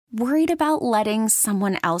Worried about letting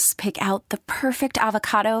someone else pick out the perfect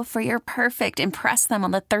avocado for your perfect impress them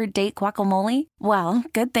on the third date guacamole? Well,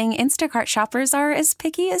 good thing Instacart shoppers are as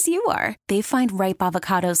picky as you are. They find ripe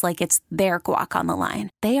avocados like it's their guac on the line.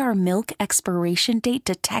 They are milk expiration date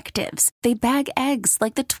detectives. They bag eggs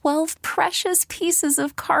like the 12 precious pieces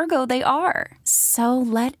of cargo they are. So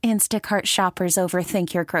let Instacart shoppers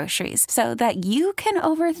overthink your groceries so that you can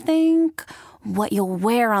overthink what you'll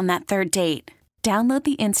wear on that third date. Download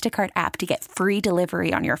the Instacart app to get free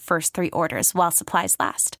delivery on your first 3 orders while supplies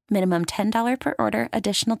last. Minimum $10 per order.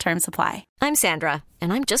 Additional terms apply. I'm Sandra,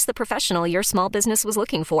 and I'm just the professional your small business was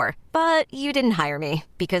looking for. But you didn't hire me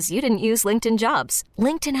because you didn't use LinkedIn Jobs.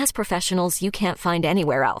 LinkedIn has professionals you can't find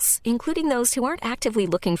anywhere else, including those who aren't actively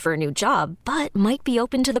looking for a new job, but might be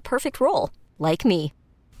open to the perfect role, like me.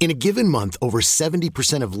 In a given month, over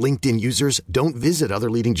 70% of LinkedIn users don't visit other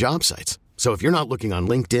leading job sites. So if you're not looking on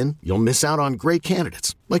LinkedIn, you'll miss out on great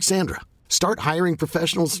candidates like Sandra. Start hiring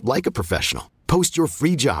professionals like a professional. Post your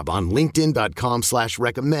free job on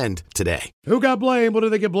linkedin.com/recommend today. Who got blamed? What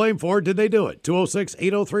did they get blamed for? Did they do it?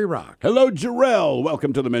 206-803-ROCK. Hello, Jarrell.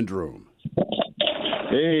 Welcome to the men's room.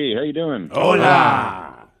 Hey, how you doing?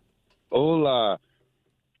 Hola. Hola.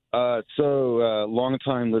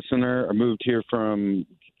 Long-time listener. I moved here from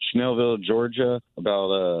Snellville, Georgia,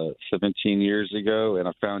 about 17 years ago, and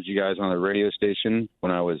I found you guys on a radio station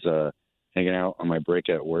when I was hanging out on my break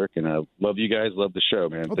at work, and I love you guys, love the show,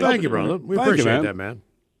 man. Well, thank you, brother. We appreciate that, man.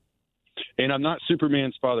 And I'm not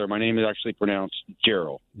Superman's father. My name is actually pronounced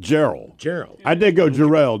Gerald. Gerald. I did go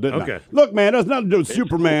Jarrell, didn't I? Look, man, that's nothing to do with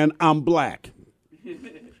Superman. I'm black.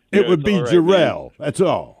 It would be right, Jarrell. Man. That's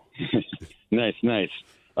all. Nice.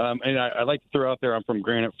 And I like to throw out there, I'm from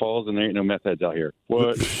Granite Falls, and there ain't no meth heads out here.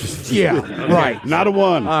 What? Yeah, right. Not a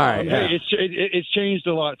one. All right. Yeah. It's changed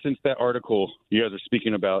a lot since that article you guys are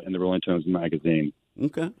speaking about in the Rolling Stones magazine.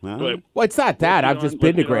 Okay. Well, it's not that. I've just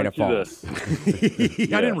been to Granite Falls. I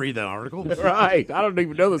didn't read that article. Right. I don't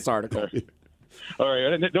even know this article. All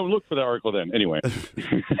right. Don't look for the article then. Anyway.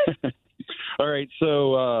 All right.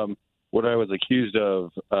 So what I was accused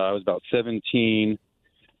of, I was about 17,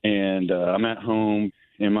 and I'm at home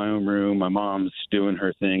in my own room. My mom's doing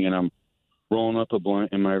her thing, and I'm rolling up a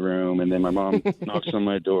blunt in my room, and then my mom knocks on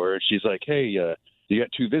my door, and she's like, hey, you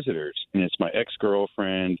got 2 visitors, and it's my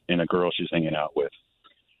ex-girlfriend and a girl she's hanging out with.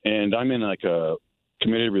 And I'm in like a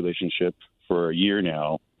committed relationship for a year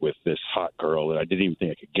now with this hot girl that I didn't even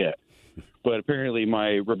think I could get. But apparently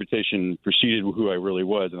my reputation preceded who I really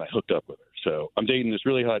was, and I hooked up with her. So I'm dating this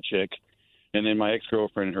really hot chick, and then my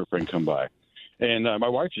ex-girlfriend and her friend come by. And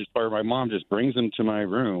my mom just brings them to my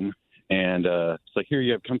room, and it's like, here,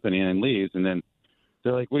 you have company, and then leaves. And then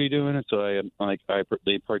they're like, what are you doing? And so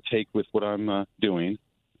they partake with what I'm doing.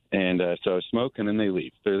 And so I smoke, and then they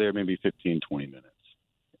leave. They're there maybe 15, 20 minutes.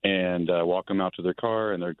 And I walk them out to their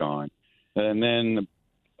car, and they're gone. And then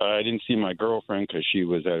I didn't see my girlfriend because she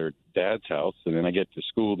was at her dad's house. And then I get to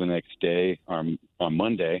school the next day on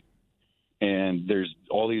Monday, and there's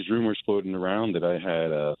all these rumors floating around that I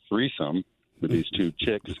had a threesome with these 2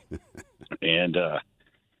 chicks. And,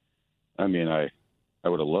 I mean, I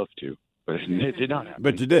would have loved to, but it did not happen.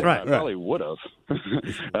 But you did. I probably would have.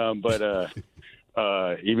 But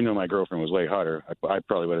even though my girlfriend was way hotter, I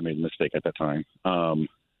probably would have made a mistake at that time. And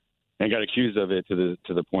got accused of it to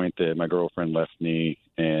the point that my girlfriend left me,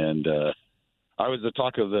 and I was the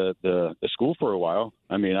talk of the school for a while.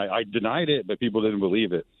 I mean, I denied it, but people didn't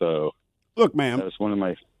believe it, so... Look, ma'am, that was one of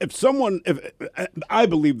my... if I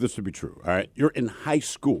believe this to be true, all right? You're in high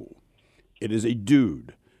school. It is a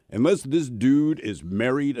dude. Unless this dude is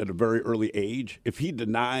married at a very early age, if he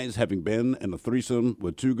denies having been in a threesome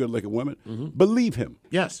with 2 good-looking women, believe him.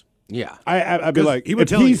 Yes. Yeah. I'd be like, if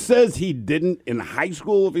he says he didn't in high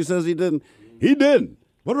school, if he says he didn't, he didn't.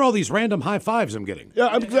 What are all these random high fives I'm getting?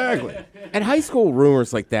 Yeah, exactly. And high school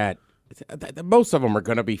rumors like that, most of them are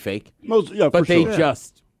going to be fake. But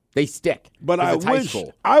they stick. But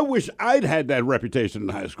I wish I'd had that reputation in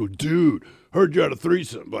high school. Dude, heard you had a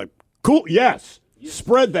threesome. Like, cool, yes.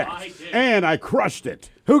 Spread that. And I crushed it.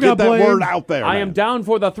 Who got that blamed? word out there. I am down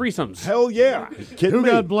for the threesomes. Hell yeah. Who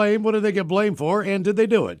got blamed? What did they get blamed for? And did they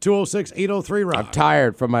do it? 206-803-ROCK. I'm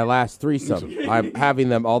tired from my last threesome. I'm having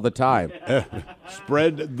them all the time.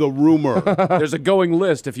 Spread the rumor. There's a going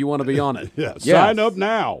list if you want to be on it. Yeah, sign up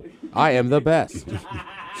now. I am the best.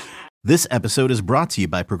 This episode is brought to you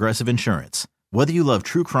by Progressive Insurance. Whether you love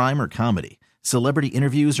true crime or comedy, celebrity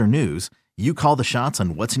interviews or news, you call the shots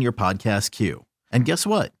on what's in your podcast queue. And guess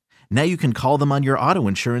what? Now you can call them on your auto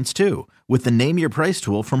insurance too with the Name Your Price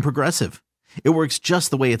tool from Progressive. It works just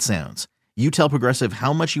the way it sounds. You tell Progressive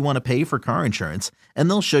how much you want to pay for car insurance, and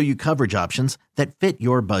they'll show you coverage options that fit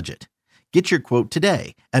your budget. Get your quote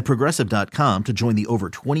today at Progressive.com to join the over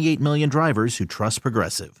 28 million drivers who trust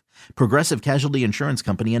Progressive. Progressive Casualty Insurance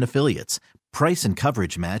Company and Affiliates. Price and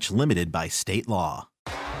coverage match limited by state law.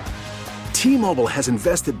 T-Mobile has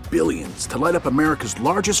invested billions to light up America's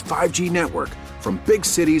largest 5G network, from big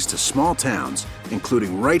cities to small towns,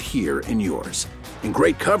 including right here in yours. And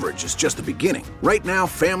great coverage is just the beginning. Right now,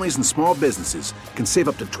 families and small businesses can save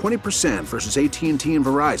up to 20% versus AT&T and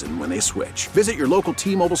Verizon when they switch. Visit your local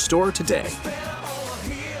T-Mobile store today.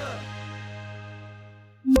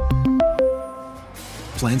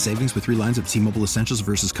 Plan savings with 3 lines of T-Mobile Essentials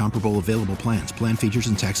versus comparable available plans. Plan features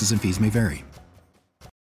and taxes and fees may vary.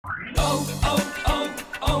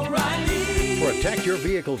 Protect your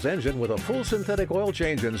vehicle's engine with a full synthetic oil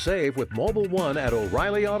change and save with Mobil 1 at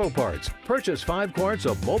O'Reilly Auto Parts. Purchase 5 quarts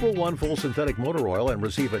of Mobil 1 full synthetic motor oil and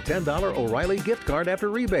receive a $10 O'Reilly gift card after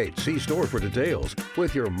rebate. See store for details.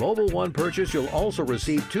 With your Mobil 1 purchase, you'll also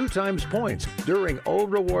receive 2 times points during O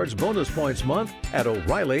Rewards Bonus Points Month at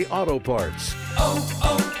O'Reilly Auto Parts.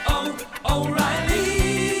 O'Reilly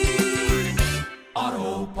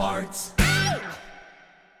Auto Parts.